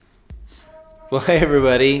Well, hey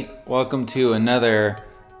everybody, welcome to another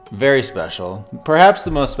very special, perhaps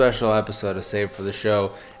the most special episode of Save for the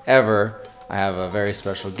Show ever. I have a very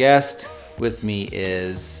special guest. With me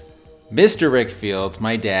is Mr. Rick Fields,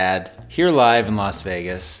 my dad, here live in Las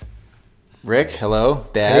Vegas. Rick, hello,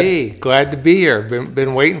 Dad. Hey, glad to be here.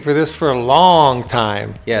 Been waiting for this for a long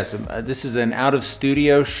time. Yes, this is an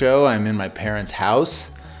out-of-studio show. I'm in my parents'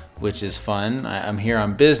 house, which is fun. I'm here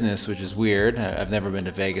on business, which is weird. I've never been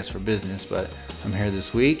to Vegas for business, but I'm here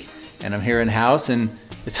this week, and I'm here in house, and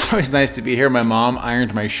it's always nice to be here. My mom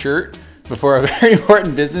ironed my shirt before a very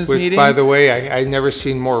important business meeting. Which, by the way, I never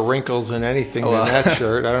seen more wrinkles than anything than that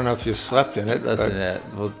shirt. I don't know if you slept in it.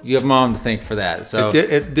 Well, you have Mom to thank for that. So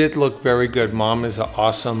it did look very good. Mom is an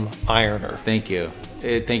awesome ironer. Thank you.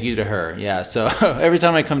 Thank you to her. Yeah, so every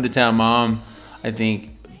time I come to town, Mom, I think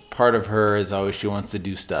part of her is always she wants to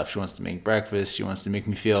do stuff. She wants to make breakfast. She wants to make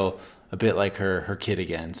me feel a bit like her kid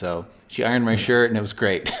again. So she ironed my shirt, and it was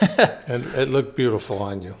great. And it looked beautiful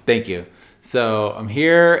on you. Thank you. So I'm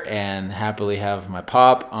here and happily have my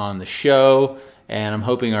pop on the show, and I'm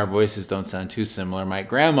hoping our voices don't sound too similar. My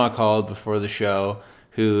grandma called before the show,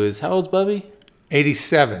 who is, how old's Bubby?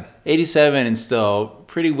 87. 87 and still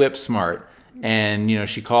pretty whip smart. And,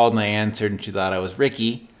 she called and I answered, and she thought I was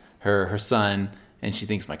Ricky, her son, and she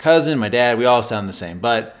thinks my cousin, my dad, we all sound the same.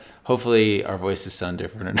 But hopefully our voices sound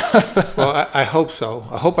different enough. Well, I hope so.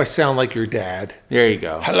 I hope I sound like your dad. There you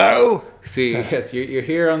go. Hello? See, yes, you're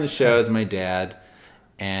here on the show as my dad,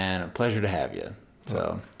 and a pleasure to have you.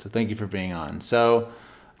 So thank you for being on. So,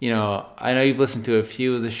 I know you've listened to a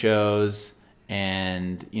few of the shows,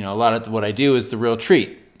 and, a lot of what I do is the real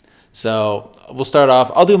treat. So we'll start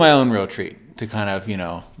off, I'll do my own real treat to kind of,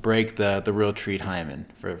 break the real treat hymen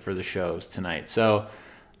for the shows tonight. So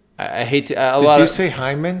I hate to... Did you say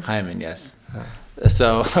hymen? Hymen, yes.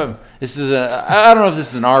 So this is I don't know if this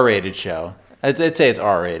is an R-rated show. I'd say it's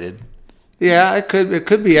R-rated. Yeah, it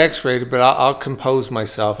could be X-rated, but I'll compose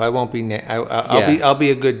myself. I won't be. I'll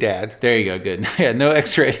be a good dad. There you go. Good. Yeah, no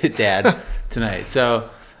X-rated dad tonight. So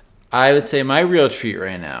I would say my real treat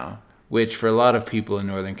right now, which for a lot of people in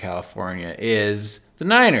Northern California is the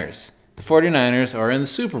Niners. The 49ers are in the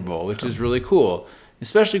Super Bowl, which is really cool.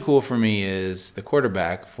 Especially cool for me is the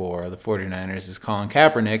quarterback for the 49ers is Colin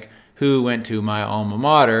Kaepernick, who went to my alma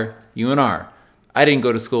mater, UNR. I didn't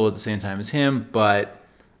go to school at the same time as him, but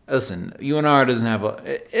listen, UNR doesn't have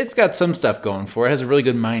it's got some stuff going for it. It has a really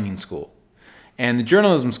good mining school. And the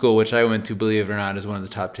journalism school, which I went to, believe it or not, is one of the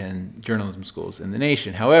top 10 journalism schools in the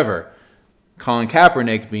nation. However, Colin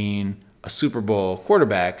Kaepernick being a Super Bowl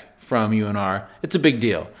quarterback from UNR, it's a big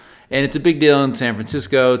deal. And it's a big deal in San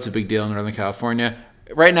Francisco. It's a big deal in Northern California.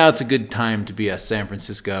 Right now, it's a good time to be a San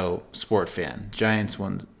Francisco sport fan. Giants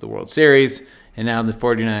won the World Series, and now the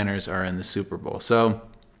 49ers are in the Super Bowl. So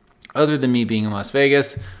other than me being in Las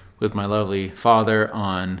Vegas with my lovely father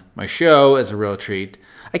on my show as a real treat,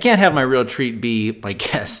 I can't have my real treat be my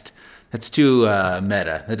guest. That's too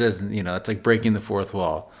meta. That doesn't, it's like breaking the fourth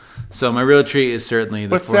wall. So my real treat is certainly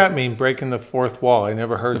the What's that mean, breaking the fourth wall? I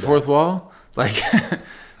never heard the fourth wall? Like...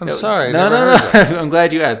 I'm sorry. No. I'm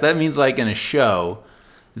glad you asked. That means like in a show,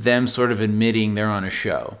 them sort of admitting they're on a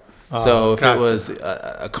show. So if it was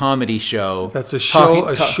a comedy show, that's a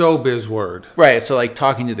showbiz word, right? So like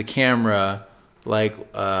talking to the camera, like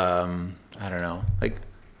I don't know, like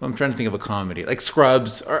I'm trying to think of a comedy, like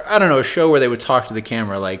Scrubs, or I don't know, a show where they would talk to the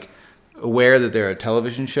camera, like aware that they're a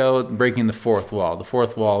television show, breaking the fourth wall. The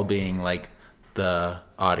fourth wall being like the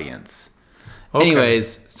audience. Okay.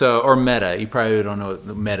 Anyways, or meta. You probably don't know what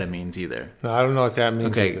the meta means either. No, I don't know what that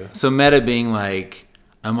means either. So meta being like,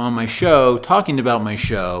 I'm on my show, talking about my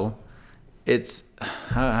show. It's, Is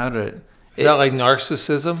that like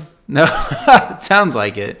narcissism? No, it sounds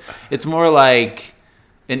like it. It's more like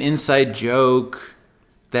an inside joke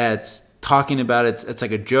that's talking about it's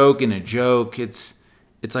like a joke in a joke. It's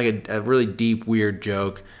like a really deep, weird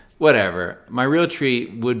joke. Whatever. My real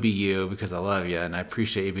treat would be you because I love you and I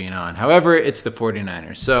appreciate you being on. However, it's the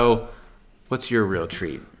 49ers. So what's your real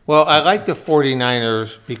treat? Well, I like the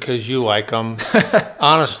 49ers because you like them,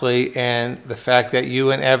 honestly, and the fact that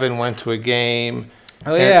you and Evan went to a game.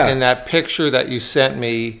 Oh, yeah. And that picture that you sent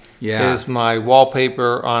me is my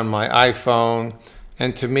wallpaper on my iPhone.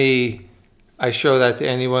 And to me, I show that to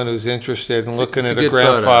anyone who's interested in looking at a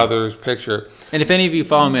grandfather's picture. And if any of you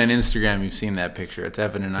follow me on Instagram, you've seen that picture. It's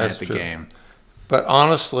Evan and I at the game. But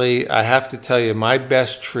honestly, I have to tell you, my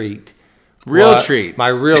best treat. My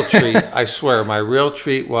real treat, I swear, my real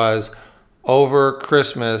treat was over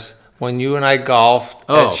Christmas when you and I golfed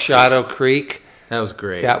at Shadow Creek. That was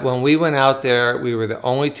great. That when we went out there, we were the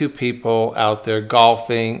only two people out there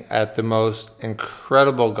golfing at the most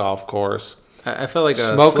incredible golf course. I felt like a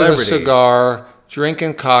smoking celebrity. a cigar,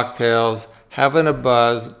 drinking cocktails, having a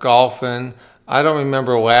buzz, golfing. I don't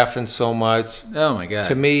remember laughing so much. Oh my God.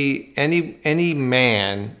 To me, any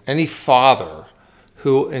man, any father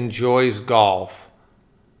who enjoys golf,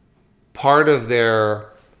 part of their,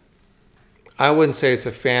 I wouldn't say it's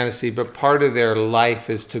a fantasy, but part of their life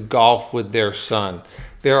is to golf with their son.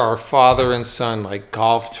 There are father and son like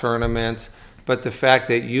golf tournaments, but the fact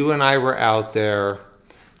that you and I were out there,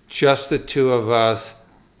 just the two of us,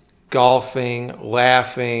 golfing,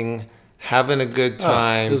 laughing, having a good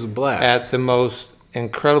time. It was a blast. At the most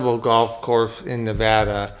incredible golf course in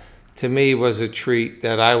Nevada, to me was a treat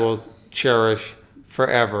that I will cherish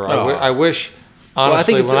forever. I wish, honestly... Well, I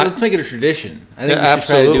think let's make it a tradition. I think we should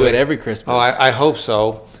absolutely. try to do it every Christmas. Oh, I hope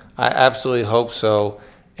so. I absolutely hope so.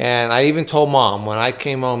 And I even told Mom when I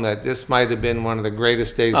came home that this might have been one of the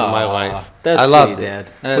greatest days of my life. That's I sweet, loved it.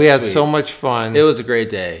 Dad. That's we had sweet. so much fun. It was a great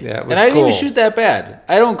day. Yeah, it was and I didn't even cool. shoot that bad.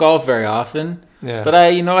 I don't golf very often. Yeah. But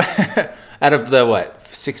out of the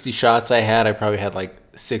 60 shots I had, I probably had like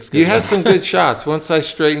 6 good You had ones. some good shots. Once I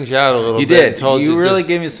straightened you out a little You bit. did. And told You really just,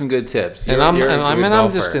 gave me some good tips. And I'm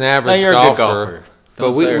just an average you're golfer. A good golfer. But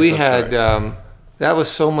Don't we sell yourself had short. that was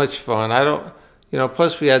so much fun. I don't.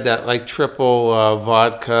 Plus we had that like triple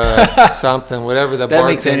vodka something, whatever the That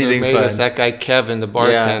makes bartender anything made fun. us. That guy Kevin, the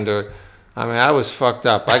bartender. I mean, I was fucked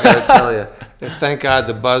up. I got to tell you. Thank God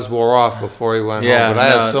the buzz wore off before he went home. But I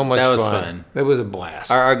had so much that was fun. It was a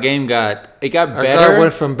blast. Our game got better. Our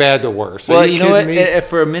went from bad to worse. Well, you know what? me?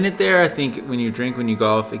 For a minute there, I think when you drink, when you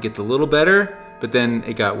golf, it gets a little better, but then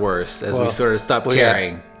it got worse as we sort of stopped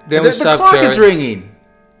caring. Yeah. Then we stopped the clock caring. is ringing.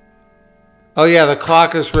 Oh yeah, the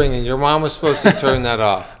clock is ringing. Your mom was supposed to turn that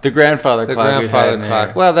off. The grandfather The clock. grandfather we had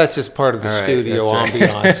clock. Well, that's just part of the All right, studio that's right.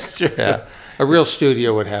 ambiance. That's true. Yeah, a real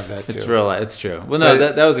studio would have that too. It's true. Well, no,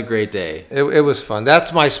 that was a great day. It was fun.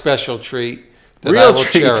 That's my special treat that Real I will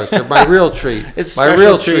treat. cherish. My real treat. It's my special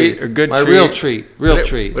real treat or good my treat. real treat. Real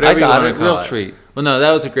treat. Whatever I got you it. wanna call Real it. treat. Well, no,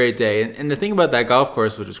 that was a great day. And the thing about that golf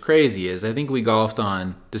course, which was crazy, is I think we golfed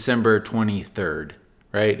on December 23rd,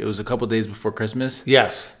 right? It was a couple days before Christmas.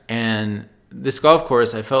 Yes. And this golf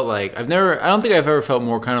course, I felt like I don't think I've ever felt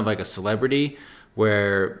more kind of like a celebrity,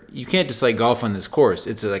 where you can't just like golf on this course.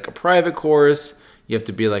 It's like a private course. You have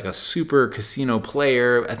to be like a super casino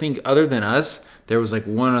player. I think other than us, there was like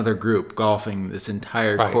one other group golfing this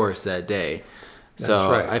entire course that day.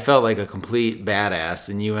 So I felt like a complete badass,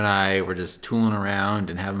 and you and I were just tooling around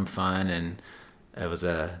and having fun, and it was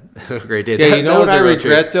a great day. Yeah, you know what I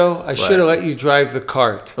regret treat. though? I should have let you drive the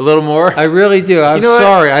cart. A little more? I really do. I'm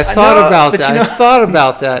sorry. I thought about that. I thought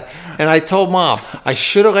about that. And I told Mom, I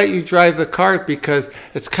should have let you drive the cart because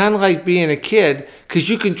it's kind of like being a kid because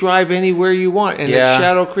you can drive anywhere you want. And at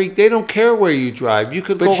Shadow Creek, they don't care where you drive. You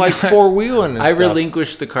could go like four-wheeling and stuff. I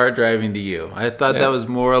relinquished the cart driving to you. I thought that was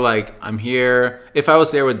more like, I'm here. If I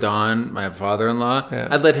was there with Don, my father-in-law,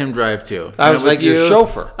 I'd let him drive too. I was like your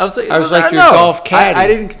chauffeur. I was like your golf caddy. I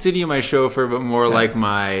didn't consider you my chauffeur, but more like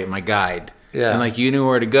my guide. Yeah. And like you knew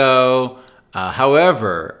where to go.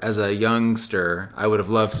 However, as a youngster, I would have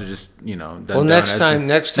loved to just, next time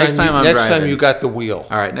you got the wheel.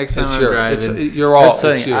 All right, next time I'm driving.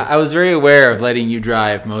 It's you. I was very aware of letting you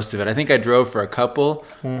drive most of it. I think I drove for a couple,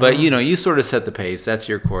 but you sort of set the pace. That's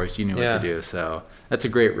your course. You knew what to do. So that's a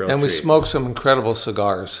great real treat. And we smoked some incredible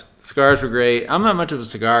cigars. Cigars were great. I'm not much of a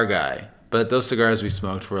cigar guy, but those cigars we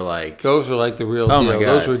smoked were like... Those were like the real deal. My God.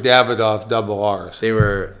 Those were Davidoff double R's. They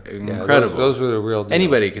were incredible. Those were the real deal.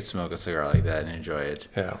 Anybody could smoke a cigar like that and enjoy it.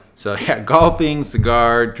 Yeah. So golfing,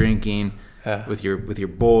 cigar, drinking with your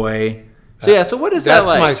boy. So so what is that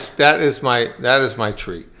like? That is my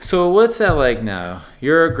treat. So what's that like now?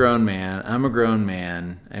 You're a grown man. I'm a grown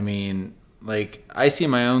man. I mean, like I see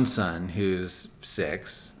my own son who's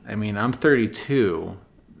 6. I mean, I'm 32.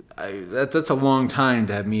 That's a long time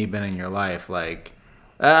to have me been in your life. Like,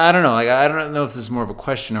 I don't know. Like, I don't know if this is more of a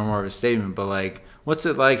question or more of a statement, but like, what's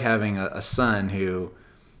it like having a son who,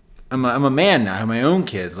 I'm a man now. I have my own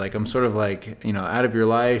kids. Like, I'm sort of like, out of your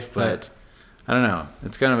life, but I don't know.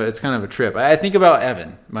 It's kind of a trip. I think about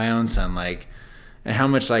Evan, my own son, like, and how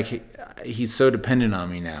much like he's so dependent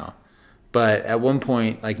on me now. But at one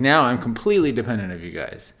point, like now, I'm completely dependent of you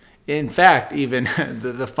guys. In fact, even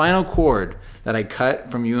the final cord that I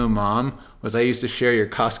cut from you and Mom was I used to share your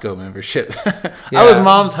Costco membership. I was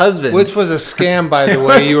Mom's husband. Which was a scam, by the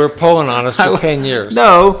way. You were pulling on us for 10 years.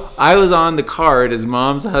 No, I was on the card as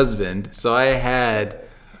Mom's husband, so I had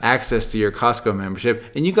access to your Costco membership.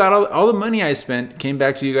 And you got all the money I spent came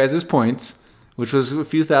back to you guys as points, which was a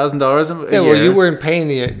few $1,000s a year. Yeah, well, you weren't paying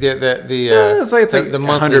the it's like the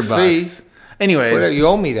monthly $100. fee. Anyways. You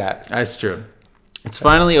owe me that. That's true. It's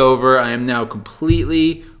finally over. I am now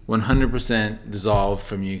completely 100% dissolved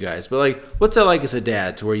from you guys. But like, what's that like as a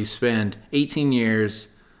dad, to where you spend 18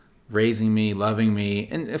 years raising me, loving me,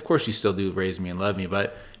 and of course you still do raise me and love me,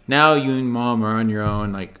 but now you and mom are on your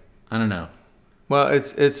own. Like, I don't know. Well,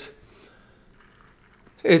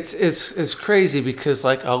 it's crazy because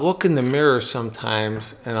like I'll look in the mirror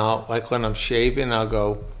sometimes, and I'll, like when I'm shaving, I'll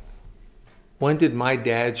go, when did my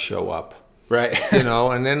dad show up? Right. You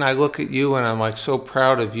know, and then I look at you and I'm like so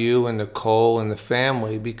proud of you and Nicole and the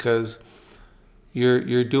family, because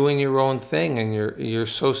you're doing your own thing, and you're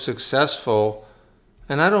so successful.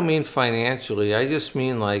 And I don't mean financially. I just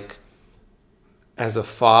mean like as a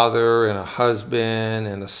father and a husband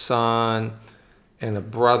and a son and a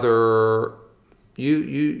brother.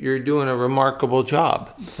 You're doing a remarkable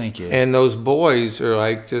job. Thank you. And those boys are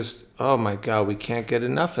like, just, oh my God, we can't get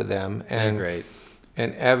enough of them. And they're great.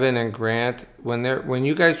 And Evan and Grant, when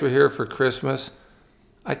you guys were here for Christmas,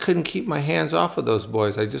 I couldn't keep my hands off of those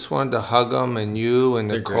boys. I just wanted to hug them, and you and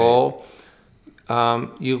Nicole.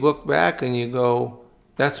 You look back and you go,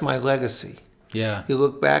 that's my legacy. Yeah. You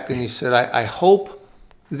look back and you said, I hope,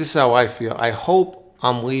 this is how I feel, I hope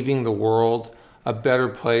I'm leaving the world a better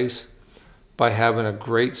place by having a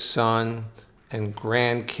great son and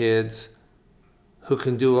grandkids who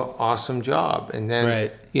can do an awesome job. And then,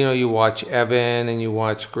 right. You know, you watch Evan and you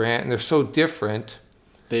watch Grant, and they're so different.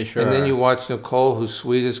 They sure And then are. you watch Nicole, who's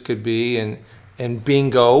sweet as could be, and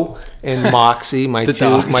Bingo and Moxie, my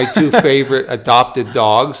two favorite adopted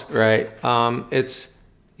dogs. Right. It's,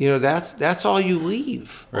 you know, that's all you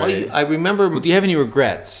leave. Right. I remember. Well, do you have any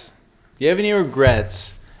regrets? Do you have any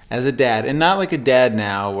regrets as a dad? And not like a dad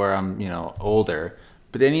now where I'm, you know, older,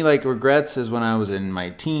 but any like regrets as when I was in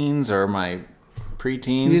my teens or my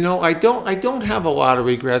preteens? You know, I don't have a lot of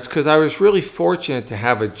regrets, because I was really fortunate to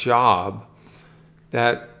have a job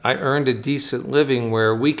that I earned a decent living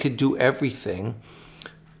where we could do everything.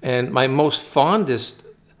 And my most fondest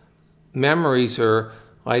memories are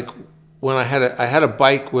like when I had a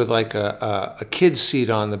bike with like a kid's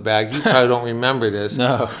seat on the back. You probably don't remember this.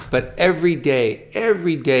 No. But every day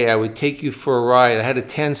I would take you for a ride. I had a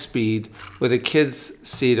 10-speed with a kid's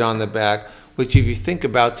seat on the back, which if you think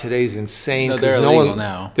about today is insane. No, they're illegal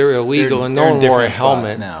now. They're illegal, and they're no in one wore a different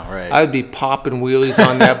spots helmet. now, right. I would be popping wheelies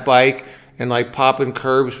on that bike and like popping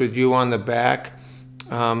curbs with you on the back.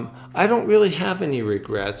 I don't really have any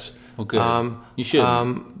regrets. Well, good. You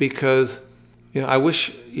should. Because, you know, I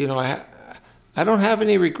wish, you know, I don't have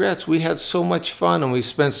any regrets. We had so much fun, and we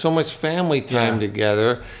spent so much family time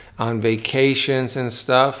together on vacations and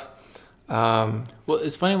stuff. Well,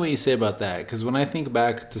 it's funny what you say about that, because when I think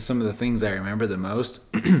back to some of the things I remember the most,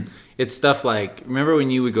 it's stuff like, remember when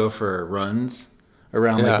you would go for runs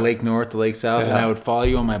around like Lake North to Lake South, and I would follow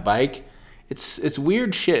you on my bike? It's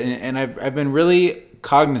weird shit, and I've been really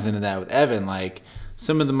cognizant of that with Evan. Like,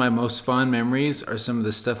 some of my most fond memories are some of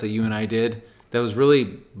the stuff that you and I did that was really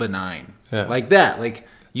benign. Yeah. Like that. Like,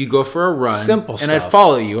 you go for a run, simple and stuff. I'd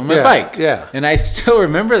follow you on my bike. Yeah. And I still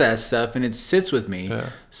remember that stuff, and it sits with me. Yeah.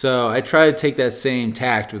 So I try to take that same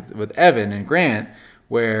tact with Evan and Grant,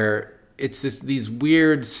 where it's these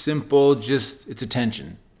weird, simple, just, it's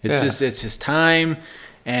attention. It's just time.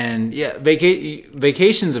 And yeah,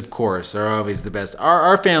 vacations, of course, are always the best.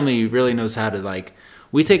 Our family really knows how to, like,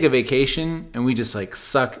 we take a vacation and we just like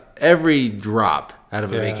suck every drop out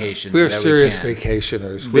of a vacation. We're serious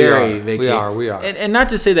vacationers. We are. And not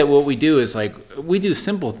to say that what we do is like, we do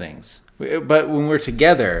simple things, but when we're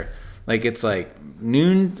together, like, it's like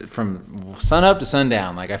noon from sun up to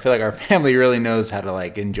sundown. Like, I feel like our family really knows how to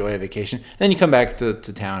like enjoy a vacation. And then you come back to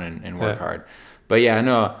town and work hard. But yeah,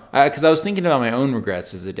 no, because I was thinking about my own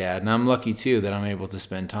regrets as a dad, and I'm lucky too that I'm able to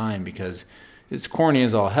spend time, because it's corny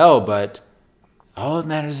as all hell, but all that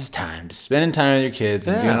matters is time. Just spending time with your kids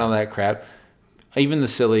and doing all that crap. Even the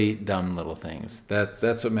silly, dumb little things.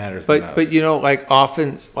 That's what matters the most. But you know, like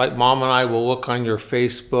often, like Mom and I will look on your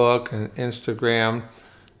Facebook and Instagram,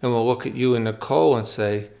 and we'll look at you and Nicole and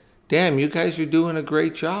say, damn, you guys are doing a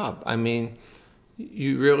great job. I mean,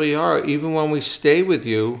 you really are. Even when we stay with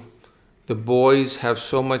you, the boys have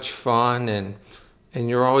so much fun, and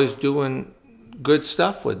you're always doing good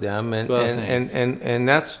stuff with them, and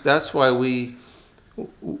that's why we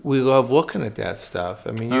love looking at that stuff.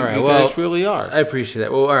 I mean, you guys really are. I appreciate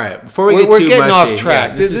that. Well, all right. Before we're getting off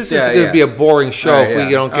track. This is going to be a boring show if we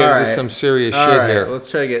don't get into some serious shit here. Let's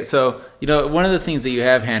try to get. So, you know, one of the things that you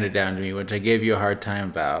have handed down to me, which I gave you a hard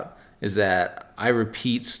time about, is that I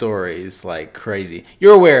repeat stories like crazy.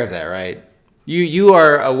 You're aware of that, right? You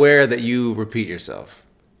are aware that you repeat yourself.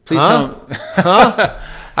 Please tell me.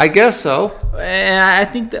 I guess so. And I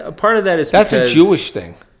think that part of that is that's a Jewish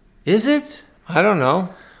thing. Is it? I don't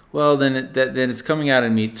know. Well, then it's coming out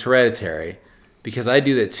in me. It's hereditary, because I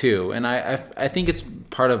do that too, and I think it's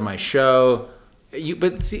part of my show.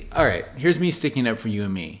 But see, all right, here's me sticking up for you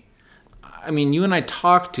and me. I mean, you and I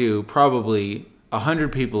talk to probably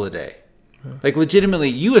 100 people a day. Like, legitimately,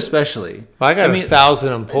 you especially. Well, I got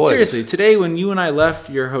 1,000 employees. Seriously, today when you and I left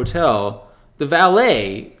your hotel, the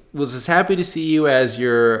valet was as happy to see you as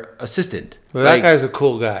your assistant. Well, that guy's a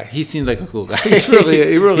cool guy. He seemed like a cool guy. He really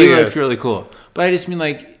he is. looked really cool. But I just mean,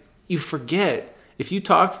 like, you forget. If you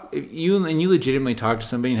legitimately talk to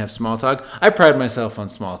somebody and have small talk, I pride myself on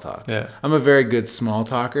small talk. Yeah. I'm a very good small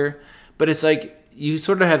talker. But it's like, you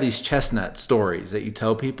sort of have these chestnut stories that you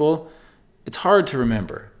tell people. It's hard to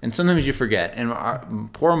remember, and sometimes you forget.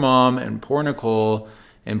 And poor mom, and poor Nicole,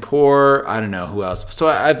 and poor, I don't know who else. So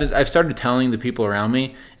I've started telling the people around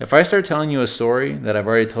me, if I start telling you a story that I've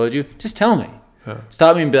already told you, just tell me. Yeah.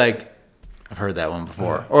 Stop me and be like, I've heard that one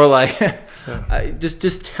before. Or like,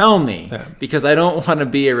 just tell me, because I don't want to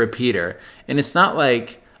be a repeater. And it's not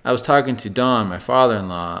like, I was talking to Don, my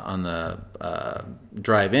father-in-law, on the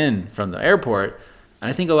drive-in from the airport. And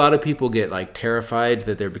I think a lot of people get like terrified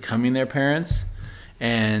that they're becoming their parents.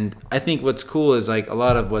 And I think what's cool is like a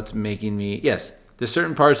lot of what's making me, yes, there's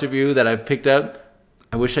certain parts of you that I've picked up.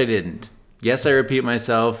 I wish I didn't. Yes, I repeat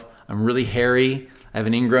myself. I'm really hairy. I have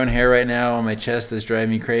an ingrown hair right now on my chest that's driving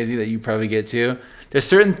me crazy, that you probably get too. There's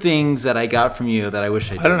certain things that I got from you that I wish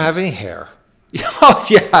I didn't. I don't have any hair. Oh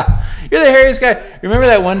yeah, you're the hairiest guy. Remember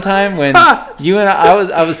that one time when you and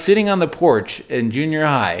I was sitting on the porch in junior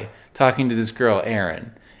high, talking to this girl,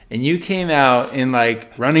 Erin, and you came out in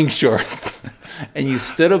like running shorts and you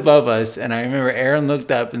stood above us, and I remember Erin looked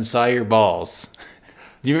up and saw your balls.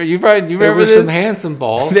 You remember there were this? some handsome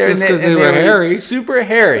balls just because they were hairy. Super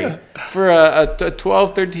hairy. For a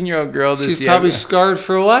 12, 13-year-old girl this She's probably scarred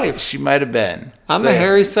for life. She might have been. I'm a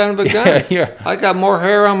hairy son of a gun. Yeah. I got more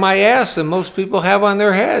hair on my ass than most people have on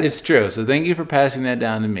their heads. It's true. So thank you for passing that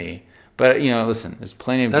down to me. But, listen, there's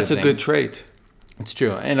plenty of That's good a things. good trait. It's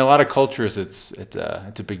true. In a lot of cultures, it's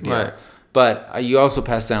a big deal. Right. But you also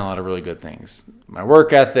pass down a lot of really good things. My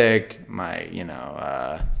work ethic, my,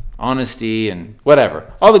 honesty, and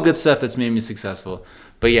whatever. All the good stuff that's made me successful.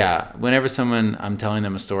 But yeah, whenever I'm telling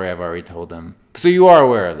them a story, I've already told them. So you are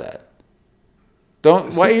aware of that.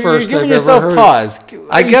 Why you're giving yourself pause?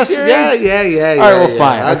 I guess, yeah. All right, well,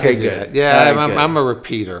 fine. Okay, good. Yeah, Right, I'm a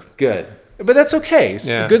repeater. Good. But that's okay.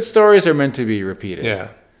 Yeah. Good stories are meant to be repeated. Yeah.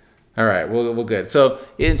 All right, well, good. So,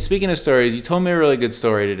 speaking of stories, you told me a really good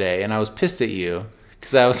story today, and I was pissed at you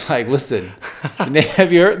because I was like, listen,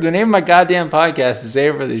 the name of my goddamn podcast is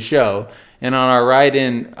Save for the Show, and on our ride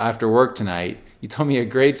in after work tonight, you told me a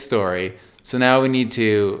great story, so now we need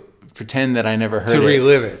to pretend that I never heard it. To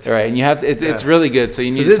relive it. All right, and you have to, it's really good, so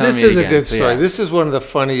you need to tell me This is again. a good story. So, yeah. This is one of the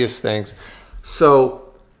funniest things.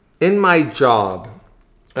 So, in my job,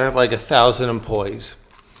 I have like 1,000 employees.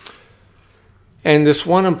 And this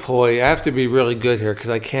one employee, I have to be really good here because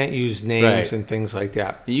I can't use names and things like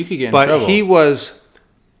that. You could get in but trouble. He was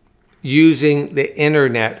using the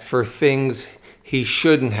internet for things he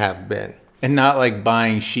shouldn't have been. And not like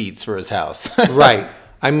buying sheets for his house. Right.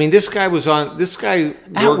 I mean, this guy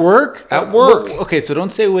At work? At work. Okay, so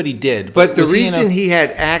don't say what he did. But the Was he reason he had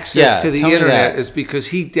access to the tell me internet that. is because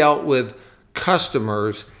he dealt with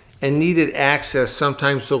customers and needed access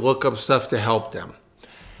sometimes to look up stuff to help them.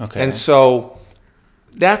 Okay. And so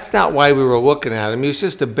that's not why we were looking at him. He was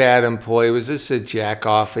just a bad employee. He was just a jack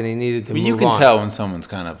off, and he needed to move on. You can tell when someone's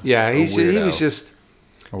kind of Yeah, a he weirdo was just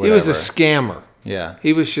or he was a whatever. scammer. Yeah.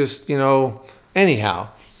 He was just, anyhow.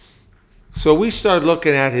 So we started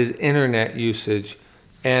looking at his internet usage,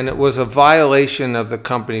 and it was a violation of the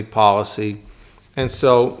company policy. And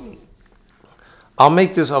so I'll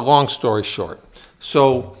make this a long story short.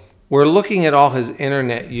 So we're looking at all his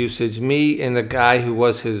internet usage, me and the guy who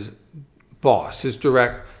was his boss,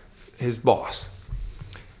 his boss.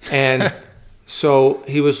 And so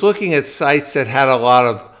he was looking at sites that had a lot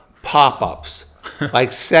of pop-ups,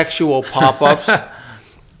 like sexual pop-ups.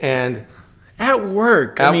 And At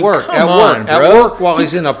work. at At work, while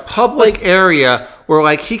he's in a public area where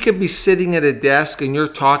like he could be sitting at a desk and you're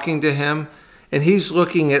talking to him, and he's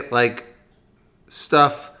looking at like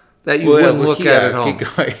stuff that you wouldn't look at home.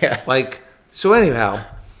 Keep going, yeah. Like, so anyhow,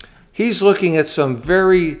 he's looking at some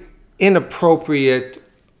very inappropriate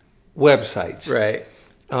websites. Right.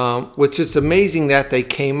 Which it's amazing that they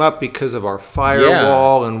came up because of our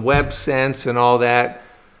firewall and WebSense and all that.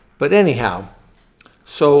 But anyhow,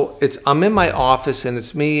 so I'm in my office, and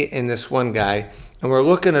it's me and this one guy, and we're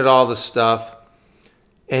looking at all the stuff,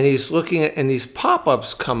 and he's looking at, and these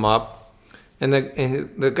pop-ups come up, and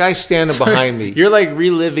the guy standing behind me. You're like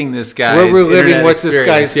reliving this guy's We're reliving internet what this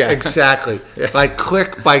experience. guy's exactly, like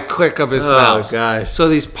click by click of his Oh, mouse. gosh. So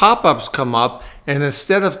these pop-ups come up, and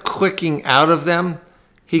instead of clicking out of them,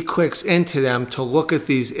 he clicks into them to look at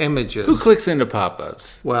these images. Who clicks into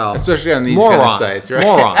pop-ups? Well, especially on these morons, kind of sites, right?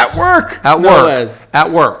 Morons. At work. At no work. less.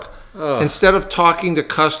 At work. Oh. Instead of talking to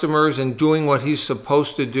customers and doing what he's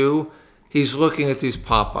supposed to do, he's looking at these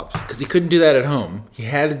pop-ups. Because he couldn't do that at home. He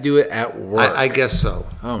had to do it at work. I guess so.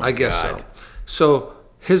 Oh my I guess God. so. So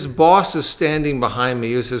his boss is standing behind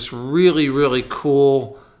me. He's this really, really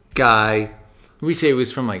cool guy. We say he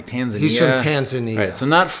was from like Tanzania. He's from Tanzania. Right, so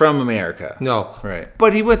not from America. No. Right.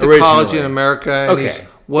 But he went to Originally. college in America, and Okay, he's but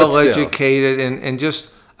well still. educated and just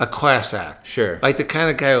a class act. Sure. Like the kind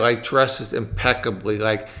of guy who like dresses impeccably.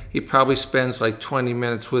 Like he probably spends like 20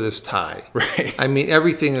 minutes with his tie. Right. I mean,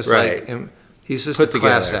 everything is Right. like, he's just Put a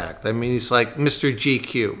class together. act. I mean, he's like Mr.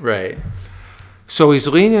 GQ. Right. So he's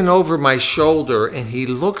leaning over my shoulder and he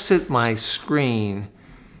looks at my screen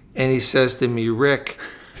and he says to me, Rick,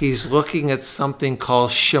 he's looking at something called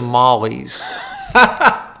Shamalis.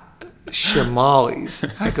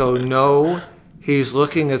 Shamalis. I go, no, he's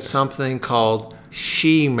looking at something called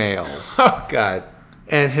she-males. Oh, God.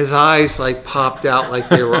 And his eyes like popped out like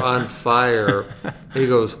they were on fire. He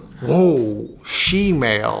goes, whoa,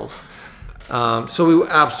 she-males. So we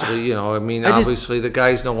absolutely, I mean, obviously the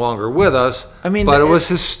guy's no longer with us. I mean, but it was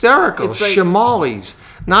hysterical. it's like- Shamalis,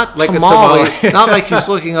 not Like a tamale. tamale. Not like he's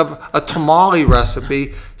looking up a tamale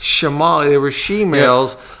recipe. Shamali, they were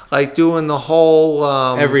she-males, like doing the whole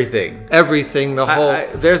Everything. everything, the whole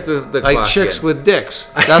There's the like clock chicks in. with dicks.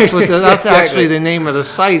 That's what. That's Exactly. actually the name of the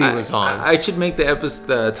site he was on. I should make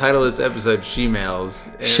the title of this episode "She-Males."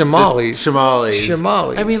 Shamalis. Shamalis.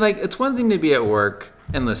 Shamalis. I mean, like, it's one thing to be at work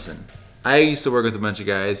and listen. I used to work with a bunch of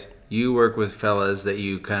guys. You work with fellas that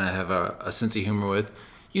you kind of have a sense of humor with.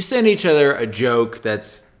 You send each other a joke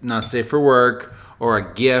that's not safe for work, or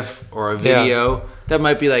a GIF, or a video that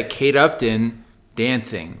might be like Kate Upton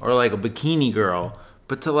dancing, or like a bikini girl.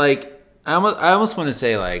 But to like, I almost want to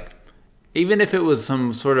say like, even if it was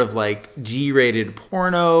some sort of like G-rated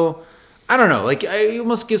porno, I don't know. Like, I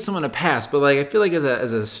almost give someone a pass, but like, I feel like as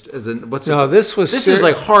a what's No, this is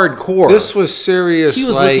like hardcore. This was serious. He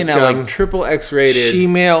was like, looking at like triple X rated.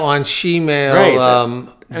 she-male on she-male Right,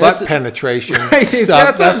 butt that's- penetration Right,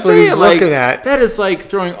 stuff. That's what he's like, looking at. That is like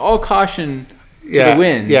throwing all caution to Yeah, the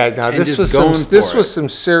wind. yeah. Now and this just was going this for was it. some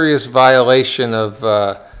serious violation of.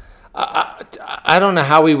 I don't know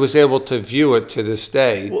how he was able to view it to this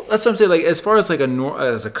day. Well, that's what I'm saying. Like, as far as like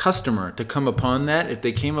as a customer to come upon that, if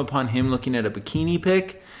they came upon him looking at a bikini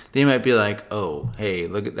pic, they might be like, "Oh, hey,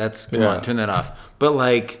 look at that's come Yeah. on, turn that off." But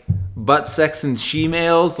like butt sex and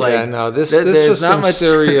she-males, like Yeah, no, this there's was not some much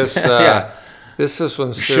serious. Yeah. This is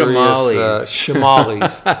some serious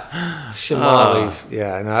Shamalis. Shamalis.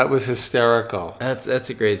 Yeah, no, it was hysterical. That's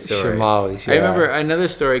a great story. Shamalis, I yeah. remember another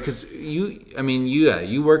story because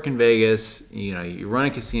you work in Vegas. You run a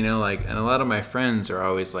casino, like, and a lot of my friends are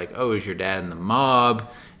always like, "Oh, is your dad in the mob?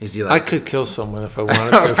 Is he I like?" could kill someone if I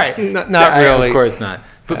wanted to. Right. Not Yeah, really. of course not.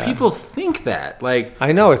 But people think that, like,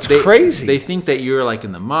 I know, it's they- crazy. They think that you're like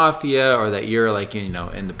in the mafia, or that you're like in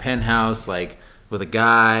the penthouse, like with a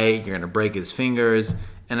guy. You're gonna break his fingers.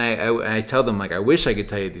 And I tell them, like, I wish I could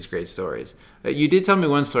tell you these great stories. You did tell me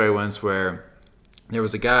one story once where there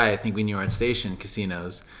was a guy, I think when you were at Station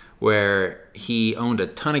Casinos, where he owned a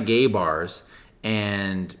ton of gay bars,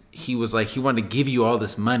 and he was like, he wanted to give you all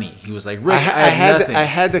this money. He was like, Rick, I have nothing. I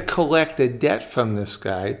had to collect a debt from this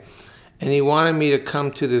guy, and he wanted me to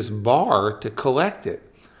come to this bar to collect it.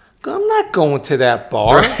 I'm not going to that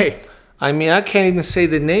bar. Right. I mean, I can't even say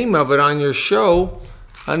the name of it on your show.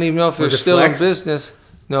 I don't even know if they're Was it still Flex? in business.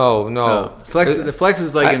 No. The Flex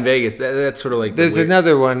is like in Vegas. That's sort of like the There's weird-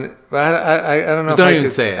 another one. But I don't know. Don't if I even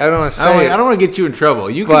could, say it. I don't want to say I don't want to get you in trouble.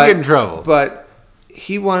 You can get in trouble. But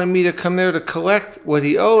he wanted me to come there to collect what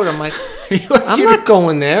he owed. I'm like, He wants I'm you not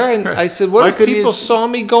going there. And I said, what Why if couldn't he people just- saw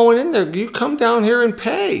me going in there? You come down here and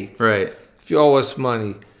pay Right. if you owe us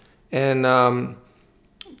money. And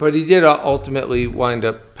but he did ultimately wind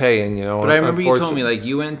up paying. But I remember you told me, like,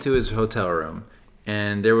 you went to his hotel room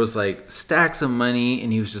and there was like stacks of money,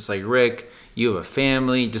 and he was just like, Rick, you have a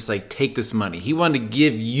family, just like take this money. He wanted to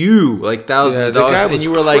give you like thousands of the dollars, guy and was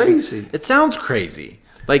you were crazy. like, it sounds crazy.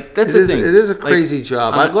 Like, that's It the is, thing. it is a Like, crazy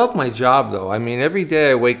job. I I'm- love my job, though. I mean, every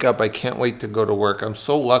day I wake up, I can't wait to go to work. I'm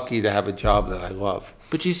so lucky to have a job that I love.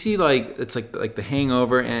 But you see, like, it's like The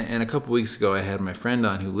Hangover, and a couple weeks ago I had my friend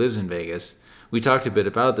on who lives in Vegas. We talked a bit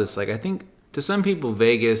about this. Like, I think to some people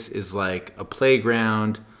Vegas is like a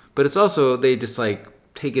playground, but it's also, they just like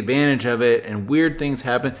take advantage of it, and weird things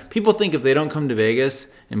happen. People think if they don't come to Vegas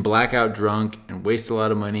and black out drunk and waste a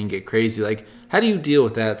lot of money and get crazy, like, how do you deal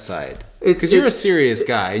with that side? Because you're a serious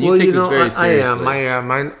guy and you take this very seriously. I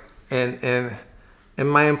am. And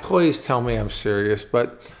my employees tell me I'm serious,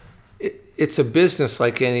 but it's a business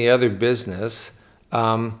like any other business.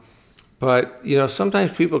 But, you know,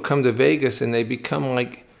 sometimes people come to Vegas and they become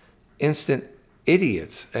like instant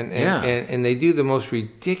idiots. And they do the most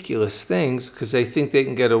ridiculous things because they think they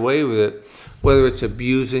can get away with it, whether it's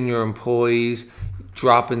abusing your employees,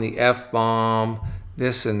 dropping the F-bomb,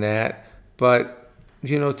 this and that. But,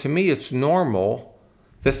 you know, to me, it's normal.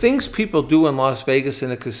 The things people do in Las Vegas in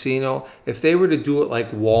a casino, if they were to do it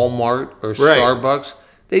like Walmart or Starbucks,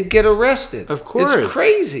 they'd get arrested. Of course. It's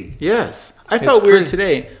crazy. Yes. I felt weird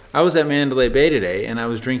today. I was at Mandalay Bay today, and I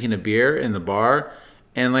was drinking a beer in the bar,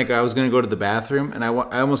 and like I was going to go to the bathroom, and I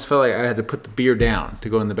almost felt like I had to put the beer down to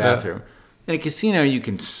go in the bathroom. In a casino, you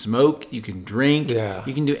can smoke, you can drink,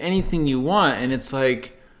 you can do anything you want, and it's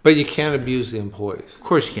like... But you can't abuse the employees. Of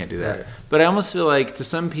course you can't do that. Right. But I almost feel like, to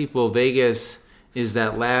some people, Vegas is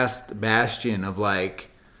that last bastion of like,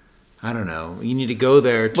 I don't know, you need to go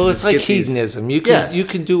there to... Well, it's like hedonism. You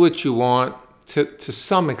can do what you want to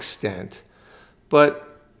some extent, but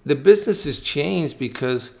the business has changed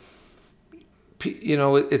because, you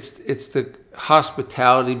know, it's the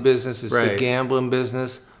hospitality business, it's the gambling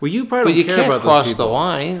business. Well, you probably don't care about those people. But you can't cross the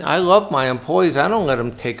line. I love my employees. I don't let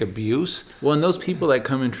them take abuse. Well, and those people that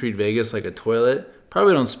come and treat Vegas like a toilet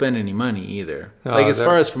probably don't spend any money either. No, like, as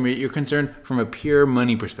far as from you're concerned, from a pure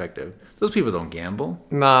money perspective, those people don't gamble.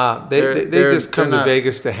 Nah, they just come to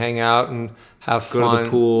Vegas to hang out and have fun. Go to the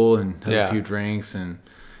pool and have a few drinks. And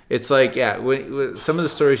it's like, some of the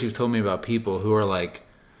stories you've told me about people who are like,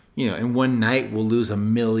 you know, in one night will lose $1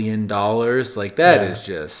 million. Like, that is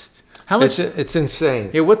just... How much? It's insane.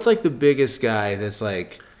 Yeah, what's like the biggest guy that's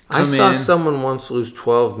like... I saw someone once lose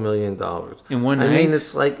 $12 million. In one night? I mean,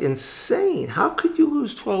 it's like insane. How could you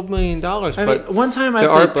lose $12 million? But one time I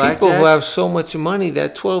played blackjack. There are people who have so much money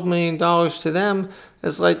that $12 million to them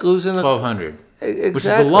is like losing $1,200. Exactly. Which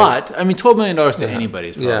is a lot. I mean, $12 million to anybody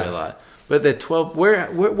is probably a lot. But the 12,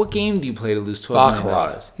 what game do you play to lose $12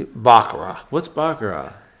 million? Baccarat. What's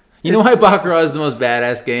Baccarat? You know why Baccarat is the most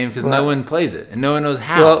badass game? Because no one plays it and no one knows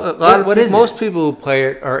how. Well, most people who play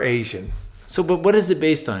it are Asian. So, but what is it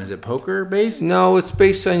based on? Is it poker based? No, it's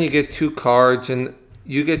based on you get two cards, and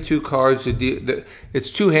you get two cards.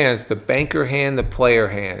 It's two hands, the banker hand, the player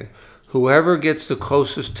hand. Whoever gets the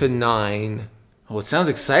closest to 9. Oh, it sounds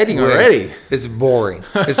exciting already. It's boring.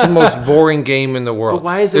 It's the most boring game in the world. But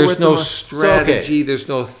why is it There's no strategy. There's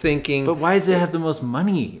no thinking. But why does it have the most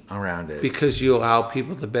money around it? Because you allow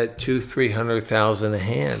people to bet $200,000-300,000 a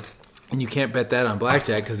hand. And you can't bet that on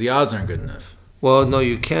blackjack because the odds aren't good enough. Well, no,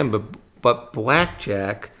 you can, but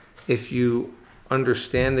blackjack, if you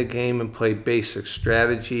understand the game and play basic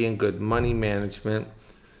strategy and good money management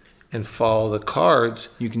and follow the cards,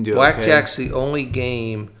 you can do blackjack's the only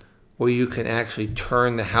game where you can actually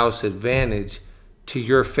turn the house advantage to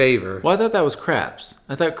your favor. Well, I thought that was craps.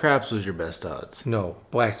 I thought craps was your best odds. No,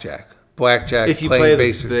 blackjack. Blackjack. If you play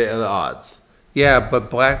the odds. Yeah, but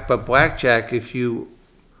blackjack, if you...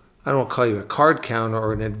 I don't want to call you a card counter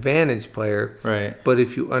or an advantage player. Right. But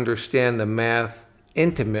if you understand the math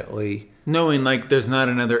intimately... Knowing, like, there's not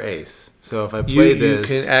another ace. So if I play this...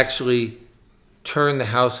 You can actually turn the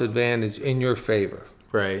house advantage in your favor.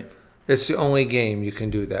 Right. It's the only game you can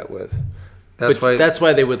do that with. That's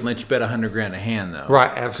why they would let you bet $100,000 a hand, though. Right,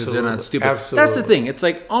 absolutely. Because they're not stupid. Absolutely. That's the thing. It's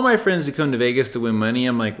like all my friends who come to Vegas to win money,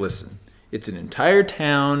 I'm like, listen, it's an entire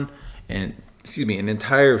town and, an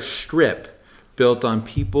entire strip built on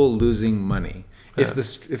people losing money. Yeah.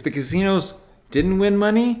 If the casinos didn't win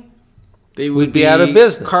money, they would be out of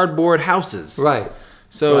business. Cardboard houses. Right.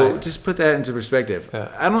 So just put that into perspective.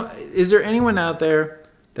 Yeah. Is there anyone out there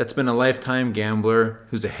that's been a lifetime gambler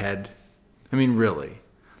who's ahead? I mean, really?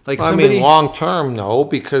 Like long term, no,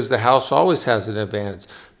 because the house always has an advantage.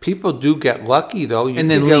 People do get lucky, though. You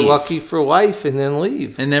and then can get lucky for life and then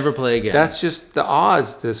leave. And never play again. That's just the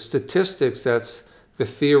odds, the statistics. That's the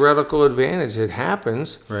theoretical advantage. It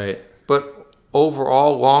happens. Right. But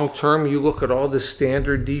overall, long term, you look at all the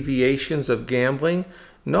standard deviations of gambling.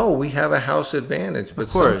 No, we have a house advantage. But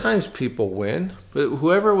sometimes people win. But who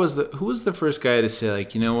was the first guy to say,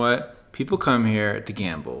 like, you know what? People come here to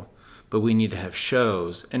gamble, but we need to have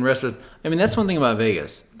shows and restaurants. I mean, that's one thing about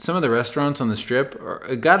Vegas. Some of the restaurants on the Strip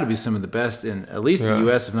are got to be some of the best in at least the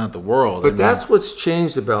U.S., if not the world. But that's what's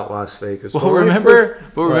changed about Las Vegas. Well,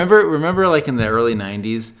 remember, like in the early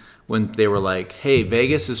 '90s when they were like, "Hey,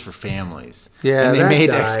 Vegas is for families." Yeah, and they that made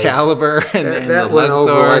died. Excalibur and, That, and that the went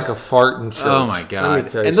Luxor. over like a fart in church. Oh my Let god! me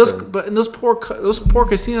tell you And those, something. those poor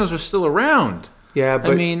casinos are still around. Yeah,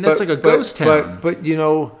 but I mean, that's like a ghost town. But you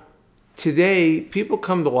know, today people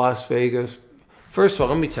come to Las Vegas. First of all,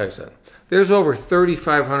 let me tell you something. There's over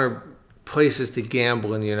 3,500 places to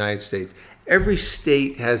gamble in the United States. Every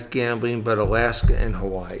state has gambling, but Alaska and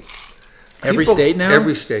Hawaii. Every state now?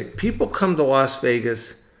 Every state. People come to Las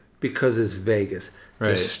Vegas because it's Vegas. The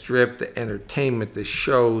Right. strip, the entertainment, the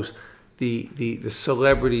shows, the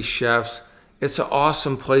celebrity chefs. It's an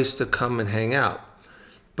awesome place to come and hang out.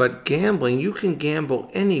 But gambling, you can gamble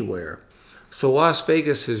anywhere. So Las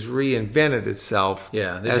Vegas has reinvented itself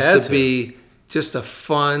Yeah, they've as had to to. be just a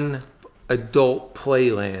fun adult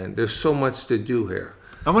playland. There's so much to do here.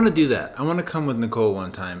 I want to do that. I want to come with Nicole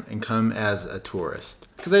one time and come as a tourist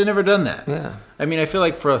because I've never done that. Yeah. I mean, I feel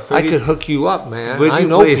like for a 30, I could hook you up, man. Would I you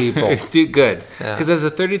know please? people. Do good. Yeah. Because as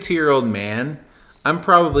a 32-year-old man, I'm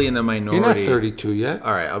probably in the minority. You're not 32 yet.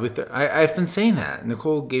 All right, I'll be. I've been saying that.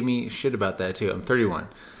 Nicole gave me shit about that too. I'm 31.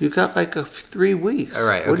 You got like 3 weeks. All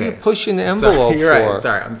right. What okay. are you pushing the Sorry, envelope you're for? right.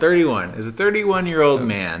 Sorry, I'm 31. As a 31-year-old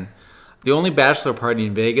man, the only bachelor party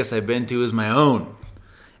in Vegas I've been to is my own,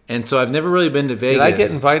 and so I've never really been to Vegas. Did I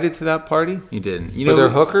get invited to that party? You didn't. You Were know there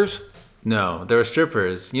who- hookers? No, there were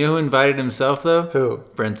strippers. You know who invited himself though? Who?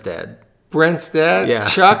 Brent's dad. Brent's dad? Yeah.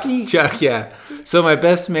 Chucky? Chuck, yeah. So my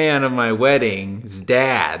best man of my wedding, his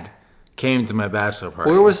dad, came to my bachelor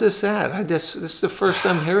party. Where was this at? This is the first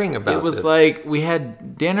I'm hearing about It was this. like we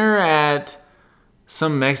had dinner at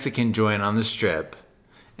some Mexican joint on the strip.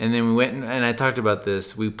 And then we went and I talked about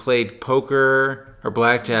this. We played poker or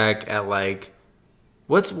blackjack at like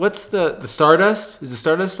what's the Stardust? Is the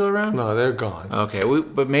Stardust still around? No, they're gone. Okay,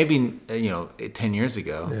 but maybe 10 years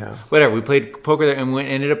ago. Yeah. Whatever. We played poker there and we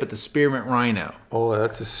ended up at the Spearmint Rhino. Oh,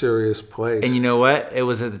 that's a serious place. And you know what? It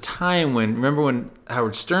was at the time remember when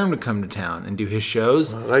Howard Stern would come to town and do his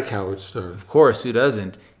shows? I like Howard Stern. Of course, who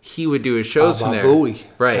doesn't? He would do his shows from there. Booey.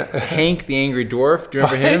 Right. Hank the Angry Dwarf. Do you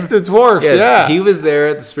remember him? Hank the Dwarf, Yes, yeah. He was there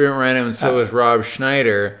at the Spearmint Rhino, and so was Rob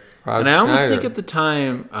Schneider. Rob and I almost Schneider. think at the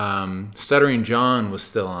time, Stuttering John was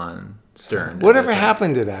still on Stern. Whatever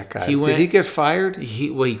happened to that guy? He went- Did he get fired?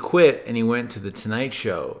 He quit and he went to the Tonight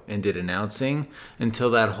Show and did announcing until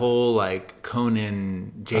that whole like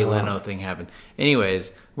Conan Jay Leno thing happened.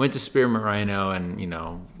 Anyways, went to Spearmint Rhino and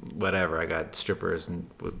whatever. I got strippers and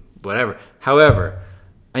whatever. However,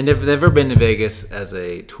 I never been to Vegas as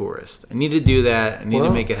a tourist. I need to do that. I need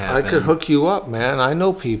to make it happen. I could hook you up, man. I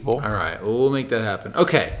know people. All right, well, we'll make that happen.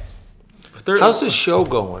 Okay. How's this show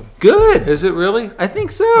going? Good. Is it really? I think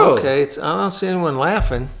so. Okay, I don't see anyone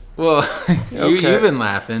laughing. Well, Okay. you've been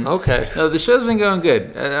laughing. Okay. No, the show's been going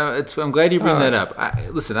good. I'm glad you bring that up.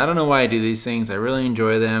 Listen, I don't know why I do these things. I really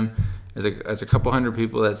enjoy them. There's a couple hundred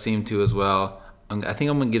people that seem to as well. I think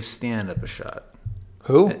I'm going to give stand-up a shot.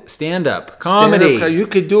 Who? Stand-up. Comedy. Stand-up. You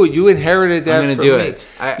could do it. You inherited that I'm gonna from do me. it.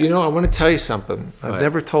 I want to tell you something. I've What?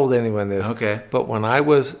 never told anyone this. Okay. But when I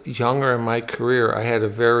was younger in my career, I had a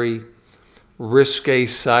very risque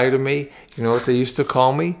side of me. You know what they used to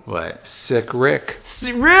call me? What? Sick Rick.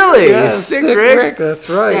 Really? Yeah, Sick Sick Rick? Rick, that's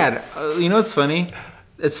right. Dad, you know what's funny?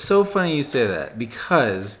 It's so funny you say that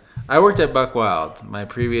because I worked at Buck Wild, my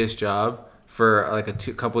previous job, for like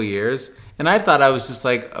a couple years, and I thought I was just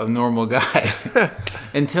like a normal guy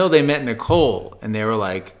until they met Nicole, and they were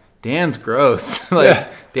like, "Dan's gross."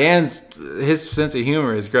 His sense of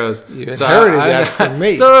humor is gross. You inherited that from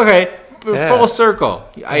me. So okay, Yeah. full circle.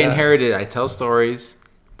 I Yeah. inherited. I tell stories,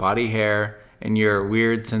 body hair, and your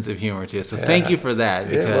weird sense of humor too. So thank you for that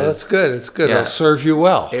because Yeah, well, it's good. It's good. Yeah. It'll serve you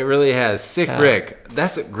well. it really has. Sick Rick.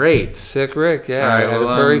 That's great. Sick Rick, yeah. All right, I had well,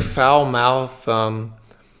 a very foul mouth.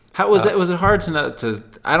 How was it? Was it hard to not to?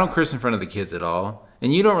 I don't curse in front of the kids at all,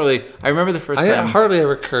 and you don't really. I remember the first I time. hardly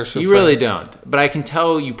ever curse. in You front really of- don't, but I can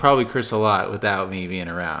tell you probably curse a lot without me being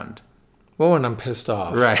around. Well, when I'm pissed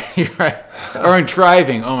off. Right, you're right. Or in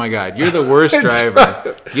driving. Oh my God, you're the worst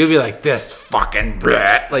driver. You'll be like this fucking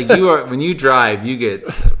brat. Like you are when you drive, you get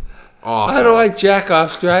awful. How do I jack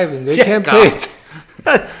off driving? They Jack can't pay. off.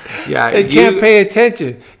 Yeah, They can't pay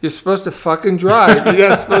attention. You're supposed to fucking drive.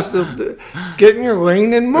 You're supposed to get in your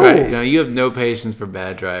lane and move. Right. No, you have no patience for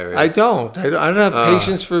bad drivers. I don't. I don't have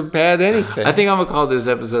patience for bad anything. I think I'm gonna call this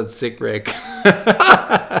episode "Sick Rick."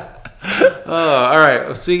 All right.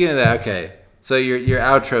 Well, speaking of that, okay. So your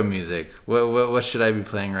outro music. What should I be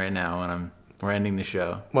playing right now when we're ending the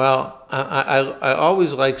show? Well, I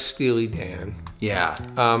always like Steely Dan Yeah.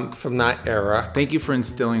 from that era. Thank you for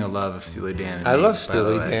instilling a love of Steely Dan. in I me, love by the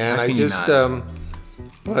Steely way. Dan. How I can you just, not?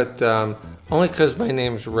 but only because my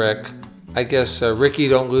name's Rick. I guess Ricky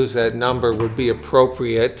Don't Lose That Number would be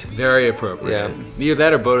appropriate. Very appropriate. Yeah. Either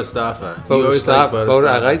that or Bodhisattva. You always like Bodhisattva. I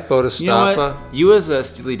Bodhisattva. like Bodhisattva. You know what? You as a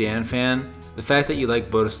Steely Dan fan, the fact that you like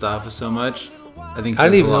Bodhisattva so much, I think says I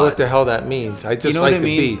don't even a lot. know what the hell that means. I just You know like what it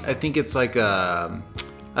the means? beat. I think it's like a,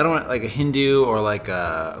 I don't want like a Hindu or like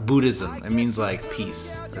a Buddhism. It means like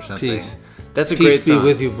peace or something. Peace. That's a Peace great be song.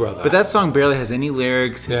 with you, brother. But that song barely has any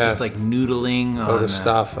lyrics. It's Yeah. just like noodling on.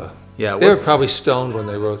 Bodhisattva. Yeah, They were what's- probably stoned when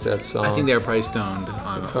they wrote that song. I think they were probably stoned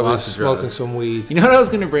on probably lots of smoking drugs. some weed. You know what I was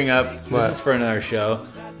going to bring up? What? This is for another show.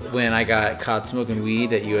 When I got caught smoking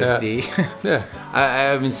weed at USD. Yeah.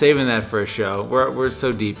 I've been saving that for a show. We're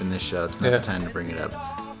so deep in this show. It's not Yeah. the time to bring it up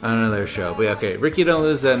on another show. But yeah, okay, Ricky, Don't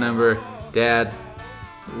Lose That Number. Dad,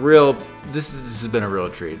 this has been a real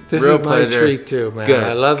treat. This real is my treat too, man. Good,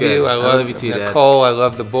 I love good. you. I love you too, Dad. Nicole. I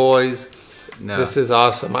love the boys. No. This is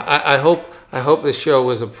awesome. I hope the show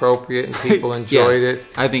was appropriate and people enjoyed Yes, it.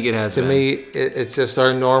 I think it has To been. me, it's just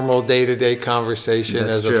our normal day-to-day conversation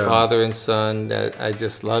That's as true. a father and son. That I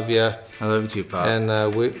just love you I love you too, Pop.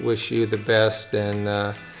 and wish you the best.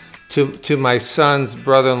 And to my son's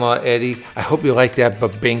brother-in-law Eddie, I hope you like that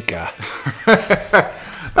babinka.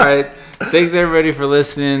 All right. Thanks everybody for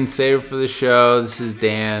listening. Save it for the show. This is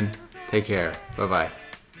Dan. Take care. Bye-bye.